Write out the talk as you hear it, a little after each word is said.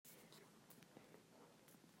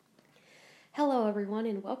Hello, everyone,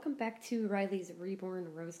 and welcome back to Riley's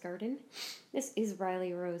Reborn Rose Garden. This is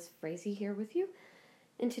Riley Rose Frazee here with you,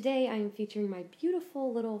 and today I am featuring my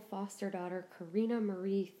beautiful little foster daughter, Karina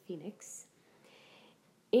Marie Phoenix.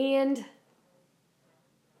 And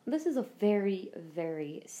this is a very,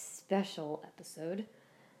 very special episode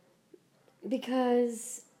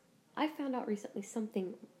because I found out recently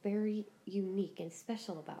something very unique and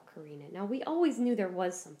special about Karina. Now, we always knew there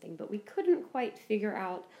was something, but we couldn't quite figure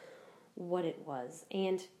out what it was,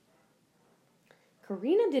 and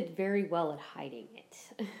Karina did very well at hiding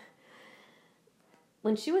it.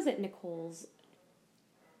 When she was at Nicole's,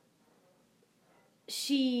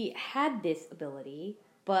 she had this ability,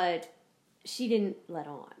 but she didn't let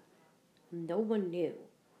on. No one knew.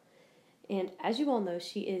 And as you all know,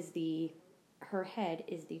 her head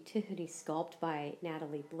is the Tiffany sculpt by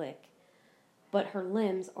Natalie Blick, but her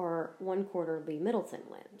limbs are 1/4 Lee Middleton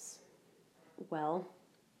limbs. Well,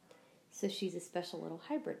 so she's a special little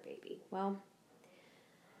hybrid baby. Well,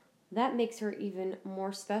 that makes her even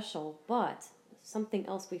more special, but something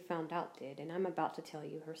else we found out did, and I'm about to tell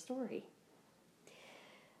you her story.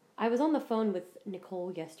 I was on the phone with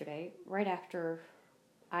Nicole yesterday, right after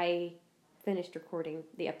I finished recording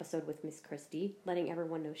the episode with Miss Christie, letting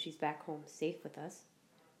everyone know she's back home safe with us.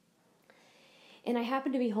 And I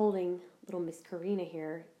happened to be holding little Miss Karina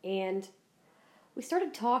here, and we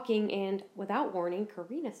started talking, and without warning,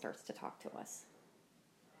 Karina starts to talk to us.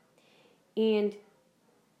 And,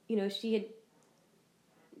 she had,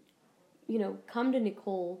 come to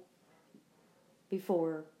Nicole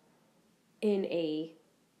before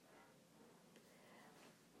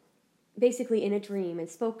basically in a dream, and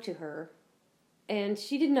spoke to her. And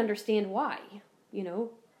she didn't understand why,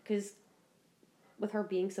 because with her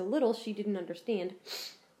being so little, she didn't understand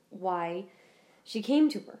why she came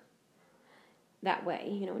to her that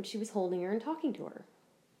way, and she was holding her and talking to her.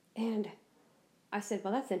 And I said,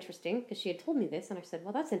 well, that's interesting, because she had told me this, and I said,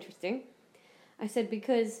 well, that's interesting. I said,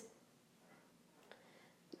 because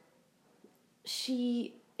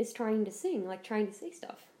she is trying to sing, like trying to say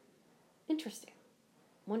stuff. Interesting.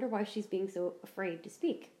 Wonder why she's being so afraid to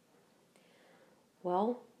speak.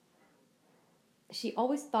 Well, she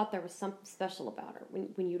always thought there was something special about her.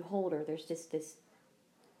 When you'd hold her, there's just this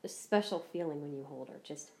special feeling when you hold her,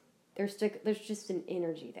 there's just an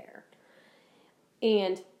energy there.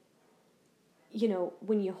 And,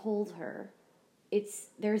 when you hold her,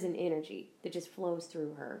 there's an energy that just flows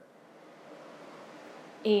through her.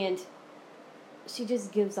 And she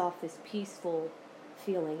just gives off this peaceful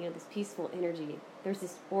feeling, this peaceful energy. There's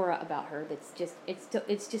this aura about her that's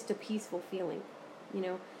it's just a peaceful feeling.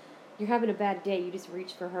 You're having a bad day, you just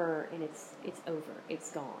reach for her and it's over.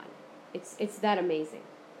 It's gone. It's that amazing.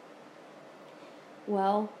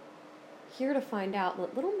 Well, here to find out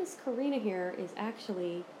that little Miss Karina here is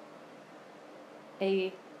actually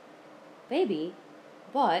a baby,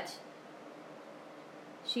 but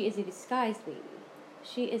she is a disguised baby.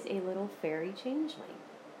 She is a little fairy changeling.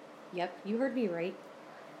 Yep, you heard me right.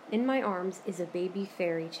 In my arms is a baby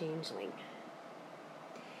fairy changeling.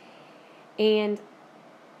 And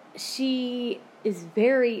she is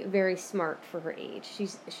very, very smart for her age.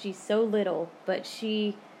 She's so little, but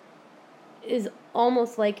she is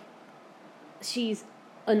almost like she's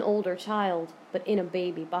an older child, but in a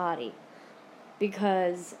baby body.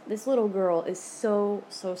 Because this little girl is so,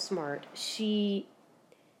 so smart. She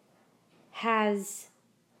has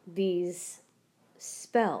these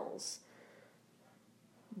spells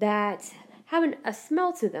that have a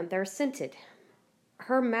smell to them. They're scented.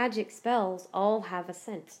 Her magic spells all have a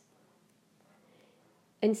scent.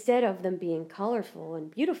 Instead of them being colorful and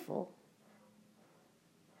beautiful,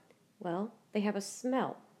 well, they have a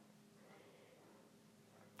smell.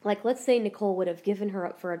 Like, let's say Nicole would have given her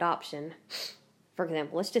up for adoption. For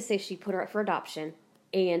example, let's just say she put her up for adoption,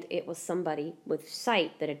 and it was somebody with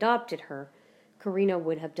sight that adopted her. Karina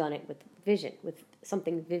would have done it with vision, with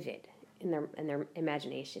something vivid in their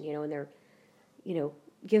imagination, and their,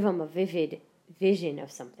 give them a vivid vision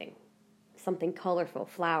of something colorful,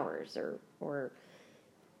 flowers or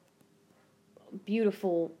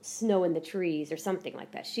beautiful snow in the trees or something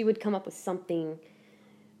like that. She would come up with something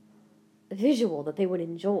visual that they would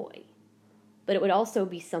enjoy. But it would also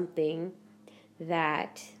be something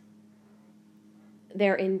that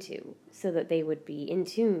they're into, so that they would be in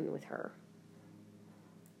tune with her.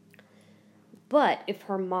 But if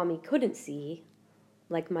her mommy couldn't see,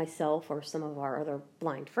 like myself or some of our other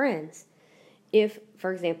blind friends, if,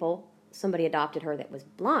 for example, somebody adopted her that was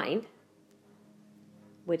blind,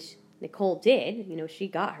 which Nicole did, she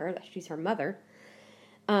got her, she's her mother,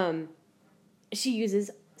 she uses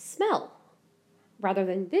smell rather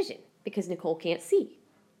than vision, because Nicole can't see.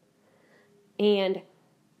 And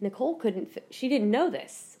Nicole she didn't know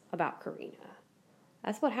this about Karina.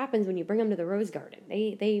 That's what happens when you bring them to the Rose Garden.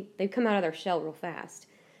 They come out of their shell real fast.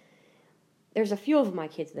 There's a few of my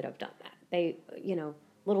kids that have done that.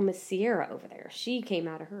 Little Miss Sierra over there, she came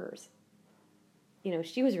out of hers.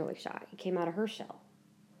 She was really shy. Came out of her shell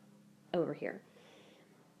over here.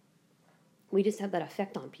 We just have that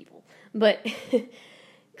effect on people. But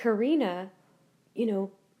Karina,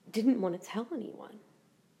 didn't want to tell anyone.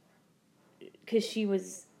 Because she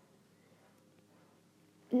was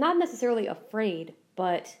not necessarily afraid,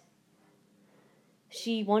 but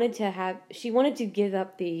she wanted to give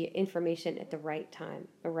up the information at the right time,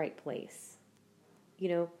 the right place.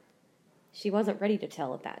 She wasn't ready to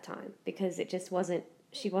tell at that time because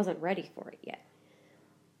she wasn't ready for it yet.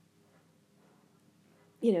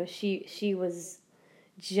 She was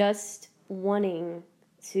just wanting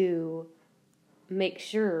to make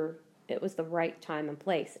sure it was the right time and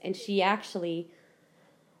place. And she actually,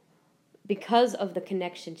 because of the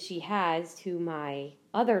connection she has to my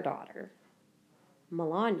other daughter,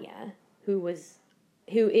 Melania, who is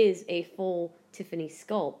a full Tiffany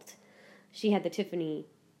sculpt. She had the Tiffany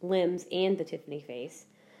limbs and the Tiffany face.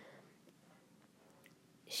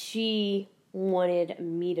 She wanted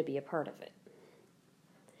me to be a part of it.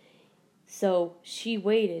 So she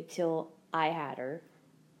waited till I had her,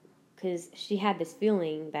 because she had this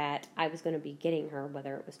feeling that I was going to be getting her,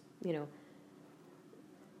 whether it was,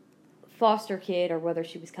 foster kid or whether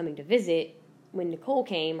she was coming to visit when Nicole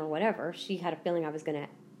came or whatever. She had a feeling I was going to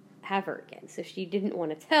have her again. So she didn't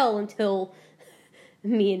want to tell until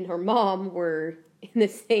me and her mom were in the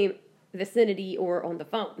same vicinity or on the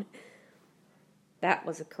phone. That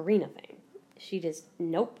was a Karina thing. She just,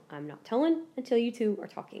 nope, I'm not telling until you two are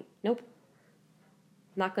talking. Nope.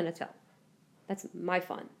 Not going to tell. That's my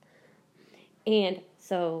fun. And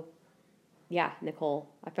so, yeah, Nicole,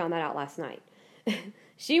 I found that out last night.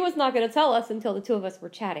 She was not going to tell us until the two of us were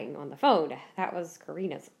chatting on the phone. That was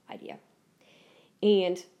Karina's idea.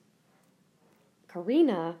 And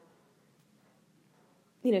Karina,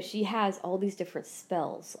 she has all these different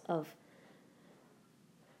spells of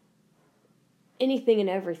anything and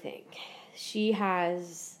everything. She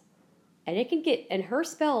has, and her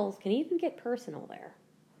spells can even get personal there.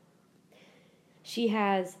 She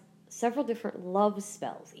has several different love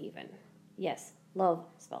spells even. Yes, love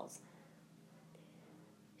spells.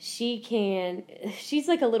 She's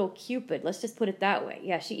like a little Cupid, let's just put it that way.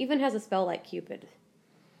 Yeah, she even has a spell like Cupid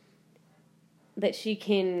that she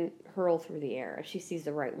can hurl through the air if she sees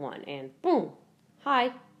the right one, and boom,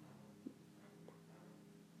 hi.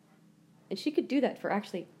 And she could do that for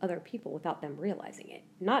actually other people without them realizing it.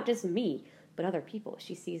 Not just me, but other people.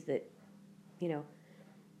 She sees that,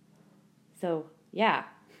 So, yeah,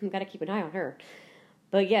 I've got to keep an eye on her.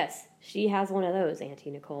 But yes, she has one of those, Auntie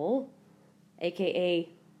Nicole, a.k.a.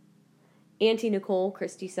 Auntie Nicole,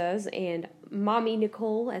 Christy says, and Mommy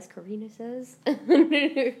Nicole, as Karina says.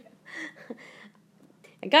 I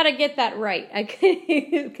gotta get that right,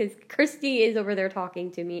 because Christy is over there talking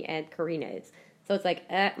to me, and Karina is. So it's like,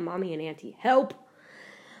 Mommy and Auntie, help!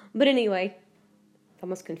 But anyway, it's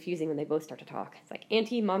almost confusing when they both start to talk. It's like,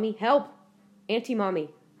 Auntie, Mommy, help! Auntie, Mommy.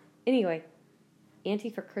 Anyway, Auntie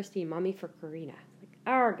for Christy, Mommy for Karina. It's like,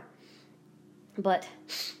 arg! But,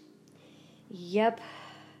 yep,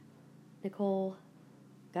 Nicole,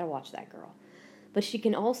 gotta watch that girl. But she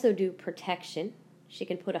can also do protection. She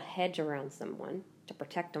can put a hedge around someone to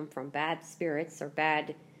protect them from bad spirits or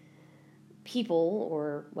bad people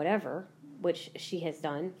or whatever, which she has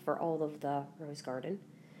done for all of the Rose Garden.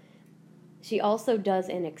 She also does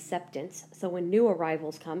an acceptance. So when new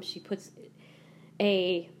arrivals come, she puts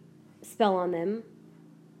a spell on them,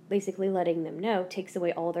 basically letting them know, takes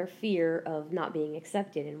away all their fear of not being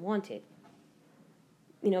accepted and wanted.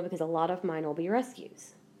 Because a lot of mine will be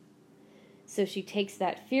rescues. So she takes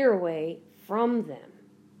that fear away from them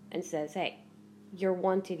and says, hey, you're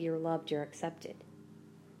wanted, you're loved, you're accepted.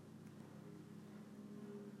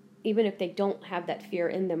 Even if they don't have that fear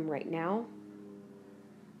in them right now.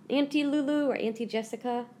 Auntie Lulu or Auntie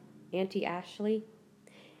Jessica, Auntie Ashley,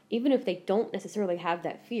 even if they don't necessarily have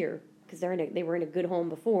that fear, because they were in a good home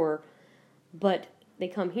before, but they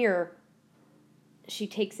come here, she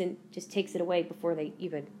just takes it away before they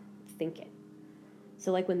even think it.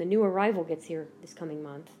 So like when the new arrival gets here this coming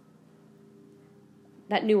month,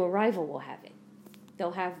 that new arrival will have it.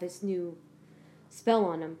 They'll have this new spell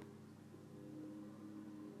on them.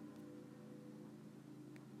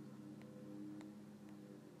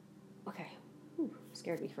 Okay. Whew,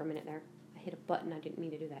 scared me for a minute there. I hit a button. I didn't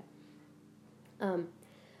mean to do that.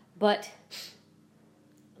 But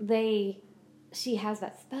she has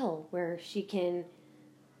that spell where she can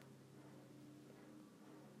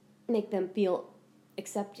make them feel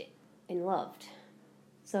accepted and loved.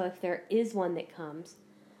 So if there is one that comes,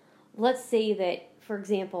 let's say that, for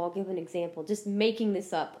example, I'll give an example, just making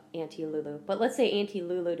this up, Auntie Lulu, but let's say Auntie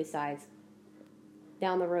Lulu decides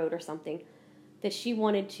down the road or something that she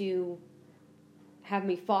wanted to have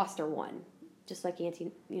me foster one, just like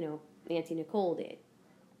Auntie Nicole did.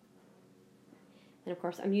 And of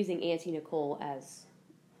course, I'm using Auntie Nicole as,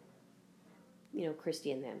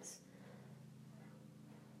 Christy and them's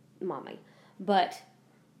mommy. But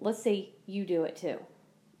let's say you do it too.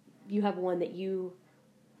 You have one that you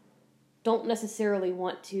don't necessarily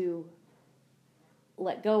want to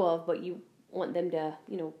let go of, but you want them to,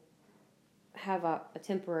 have a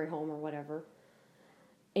temporary home or whatever.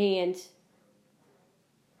 And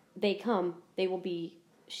they come,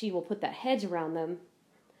 she will put that hedge around them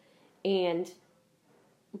and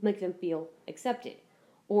make them feel accepted.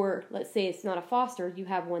 Or let's say it's not a foster, you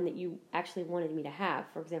have one that you actually wanted me to have,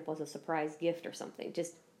 for example, as a surprise gift or something.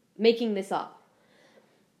 Just making this up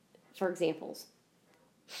for examples.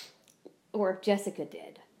 Or if Jessica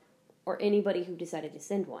did, or anybody who decided to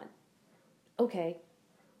send one. Okay,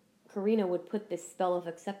 Karina would put this spell of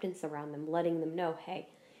acceptance around them, letting them know, hey,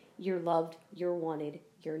 you're loved, you're wanted,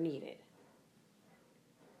 you're needed.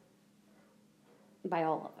 By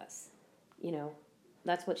all of us.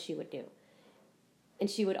 That's what she would do. And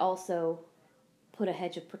she would also put a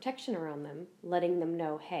hedge of protection around them, letting them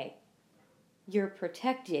know, hey, you're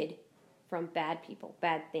protected from bad people,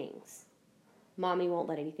 bad things. Mommy won't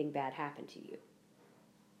let anything bad happen to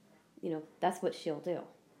you. That's what she'll do.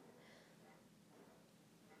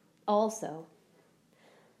 Also,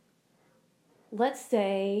 let's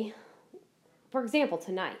say, for example,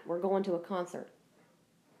 tonight, we're going to a concert.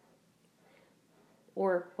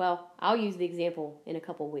 Or, well, I'll use the example in a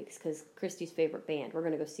couple weeks, because Christy's favorite band, we're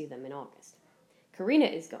going to go see them in August. Karina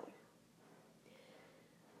is going.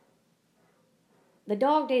 The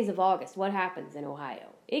dog days of August, what happens in Ohio?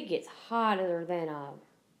 It gets hotter than a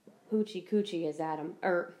hoochie coochie, as Adam.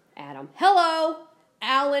 Hello,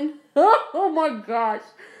 Alan. Oh my gosh.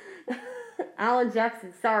 Alan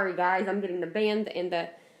Jackson, sorry guys, I'm getting the band and the,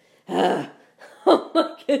 oh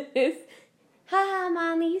my goodness. Haha,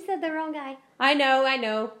 Mommy, you said the wrong guy. I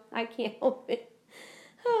know, I can't help it.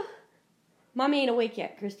 Mommy ain't awake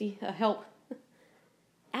yet, Christy, help.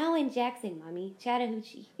 Alan Jackson, Mommy,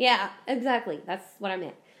 Chattahoochee. Yeah, exactly, that's what I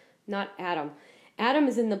meant, not Adam. Adam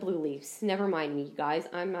is in the Blue Leaves, never mind me, guys,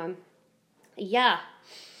 yeah.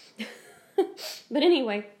 But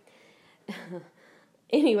anyway,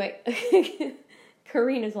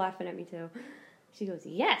 Karina's laughing at me too. She goes,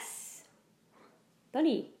 yes,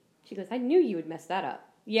 Bunny. She goes, I knew you would mess that up.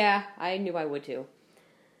 Yeah, I knew I would too.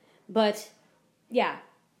 But, yeah.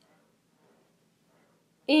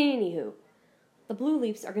 Anywho, the Blue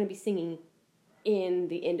Leaves are going to be singing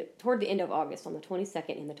toward the end of August on the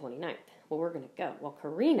 22nd and the 29th. Well, we're going to go. Well,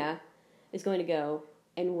 Karina is going to go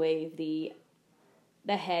and wave the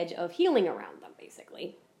hedge of healing around them,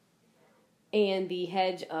 basically. And the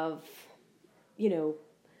hedge of,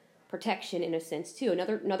 protection in a sense, too.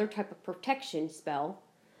 Another type of protection spell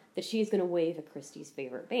that she's going to wave at Christy's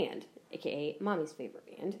favorite band, a.k.a. Mommy's favorite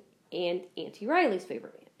band, and Auntie Riley's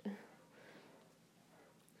favorite band.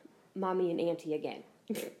 Mommy and Auntie again.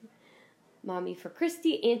 Mommy for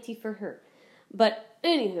Christy, Auntie for her. But,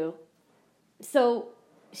 anywho, so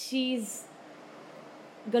she's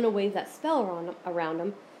going to wave that spell around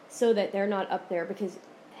them so that they're not up there, because,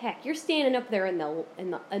 heck, you're standing up there in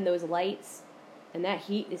those lights, and that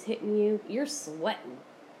heat is hitting you, you're sweating.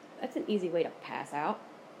 That's an easy way to pass out.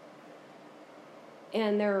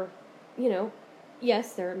 And they're,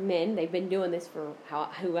 yes, they're men. They've been doing this for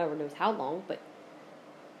whoever knows how long, but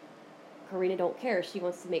Karina don't care. She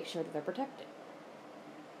wants to make sure that they're protected.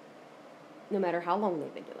 No matter how long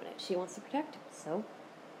they've been doing it, she wants to protect them. So,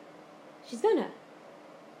 she's gonna.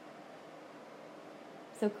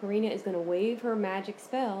 So Karina is gonna wave her magic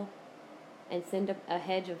spell and send a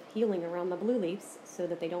hedge of healing around the Blue Leaves so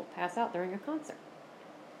that they don't pass out during a concert.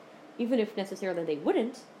 Even if necessarily they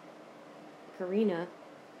wouldn't, Karina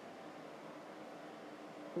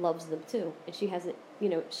loves them too. And she hasn't,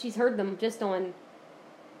 she's heard them just on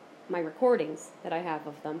my recordings that I have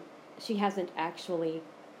of them. She hasn't actually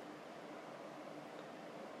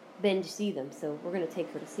been to see them, so we're going to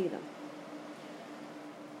take her to see them.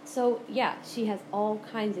 So, yeah, she has all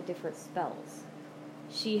kinds of different spells.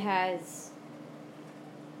 She has,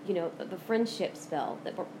 the friendship spell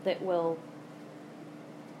that will,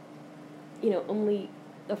 only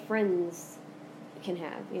the friends can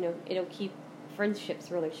have. It'll keep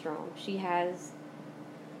friendships really strong. She has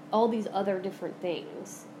all these other different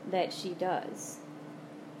things that she does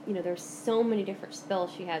there's so many different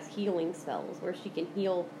spells. She has healing spells where she can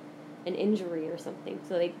heal an injury or something,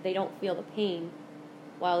 so they don't feel the pain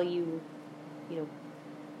while you know,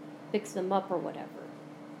 fix them up or whatever.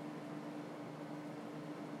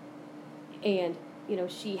 And,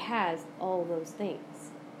 she has all those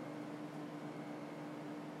things.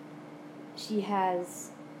 She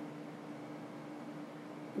has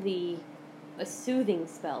a soothing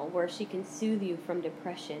spell where she can soothe you from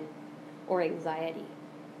depression or anxiety.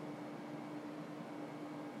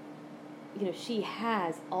 She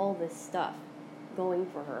has all this stuff going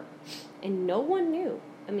for her. And no one knew.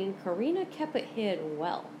 I mean, Karina kept it hid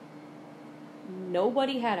well.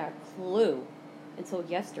 Nobody had a clue until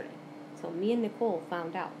yesterday. So me and Nicole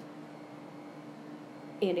found out.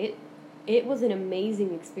 And it was an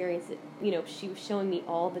amazing experience. She was showing me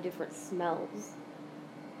all the different smells,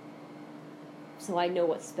 so I know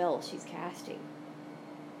what spell she's casting.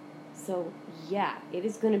 So, yeah, it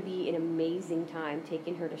is going to be an amazing time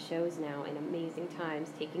taking her to shows now, and amazing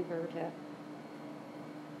times taking her to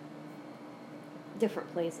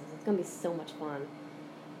different places. It's going to be so much fun.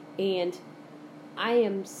 And I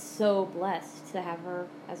am so blessed to have her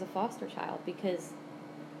as a foster child, because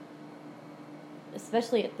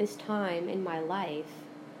especially at this time in my life,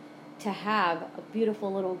 to have a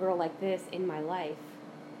beautiful little girl like this in my life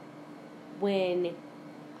when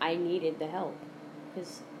I needed the help.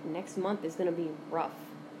 Because next month is going to be rough.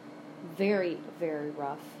 Very, very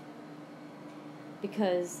rough.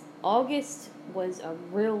 Because August was a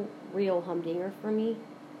real humdinger for me.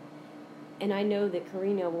 And I know that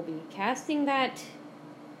Karina will be casting that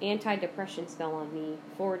anti-depression spell on me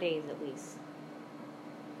 4 days at least.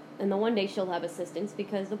 And the one day she'll have assistance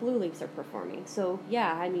because the Blue Leaves are performing. So,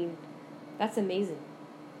 yeah, I mean, that's amazing.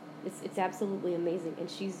 It's absolutely amazing.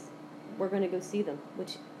 And we're going to go see them,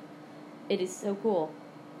 which it is so cool.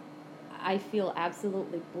 I feel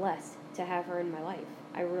absolutely blessed to have her in my life.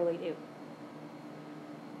 I really do.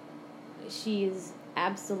 She is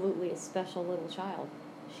absolutely a special little child.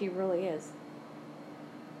 She really is.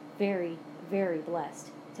 Very, very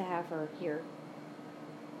blessed to have her here.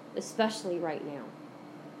 Especially right now.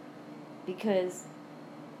 Because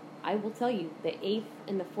I will tell you, the 8th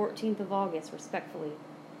and the 14th of August, respectfully,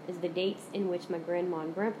 is the dates in which my grandma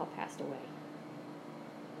and grandpa passed away.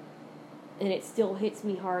 And it still hits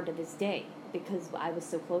me hard to this day because I was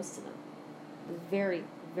so close to them. Very,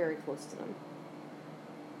 very close to them.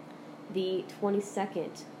 The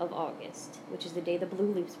 22nd of August, which is the day the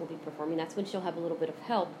Blue Leaves will be performing, that's when she'll have a little bit of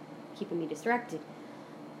help keeping me distracted.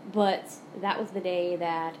 But that was the day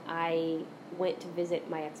that I went to visit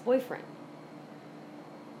my ex-boyfriend,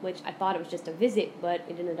 which I thought it was just a visit, but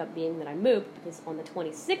it ended up being that I moved, because on the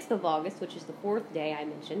 26th of August, which is the 4th day I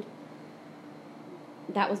mentioned,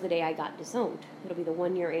 that was the day I got disowned. It'll be the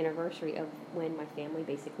 1-year anniversary of when my family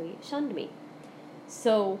basically shunned me.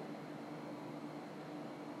 So,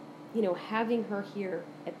 having her here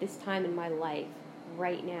at this time in my life,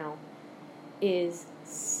 right now, is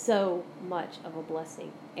so much of a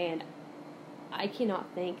blessing. And I cannot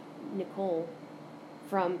thank Nicole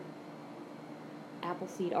from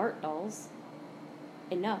Appleseed Art Dolls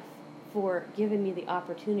enough for giving me the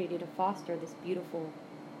opportunity to foster this beautiful,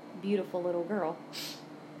 beautiful little girl.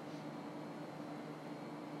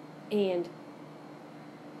 And,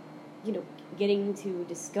 getting to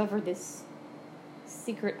discover this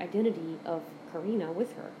secret identity of Karina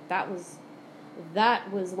with her. That was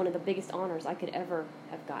one of the biggest honors I could ever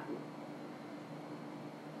have gotten.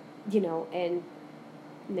 And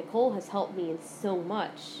Nicole has helped me in so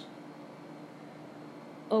much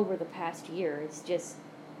over the past year. It's just,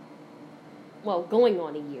 going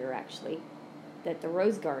on a year, actually, that the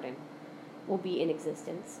Rose Garden will be in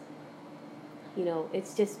existence.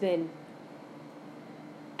 It's just been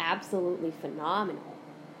absolutely phenomenal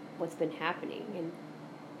what's been happening. And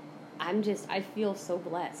I feel so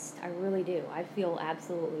blessed. I really do. I feel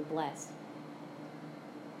absolutely blessed.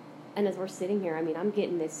 And as we're sitting here, I'm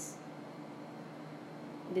getting this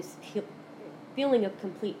feeling of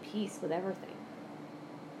complete peace with everything.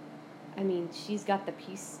 She's got the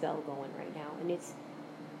peace spell going right now, and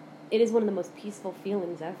it is one of the most peaceful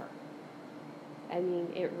feelings ever.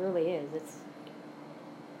 It really is.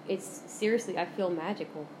 It's seriously, I feel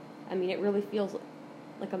magical. It really feels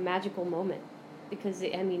like a magical moment, because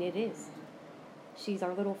it is. She's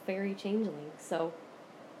our little fairy changeling. So,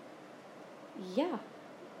 yeah,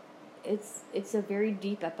 it's a very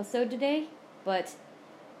deep episode today, but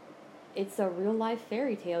it's a real life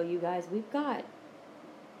fairy tale, you guys. We've got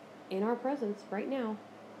in our presence right now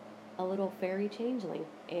a little fairy changeling,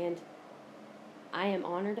 and I am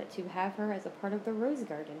honored to have her as a part of the Rose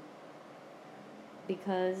Garden,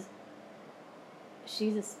 because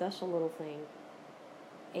she's a special little thing.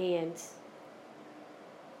 And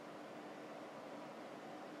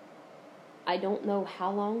I don't know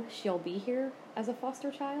how long she'll be here as a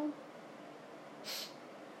foster child,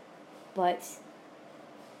 but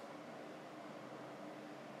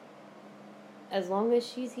as long as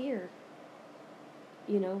she's here,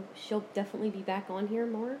 she'll definitely be back on here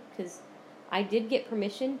more, because I did get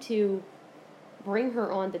permission to bring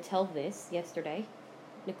her on to tell this yesterday.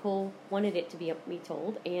 Nicole wanted it to be me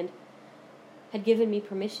told, and had given me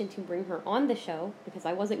permission to bring her on the show, because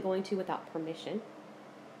I wasn't going to without permission.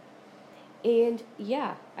 And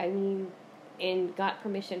yeah, and got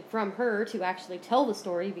permission from her to actually tell the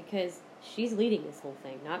story, because she's leading this whole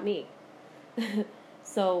thing, not me.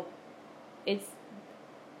 So it's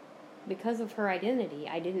because of her identity,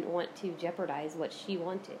 I didn't want to jeopardize what she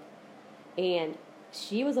wanted. And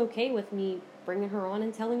she was okay with me bringing her on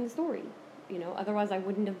and telling the story. Otherwise I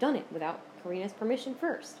wouldn't have done it without Karina's permission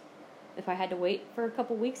first. If I had to wait for a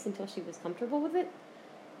couple weeks until she was comfortable with it,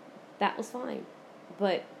 that was fine.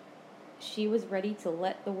 But she was ready to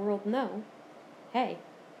let the world know, hey,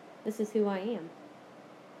 this is who I am.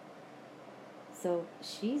 So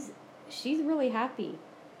she's really happy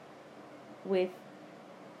with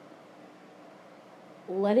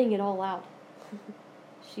letting it all out.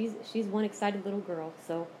 She's one excited little girl.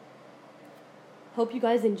 So hope you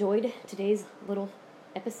guys enjoyed today's little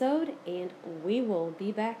episode, and we will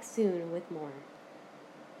be back soon with more.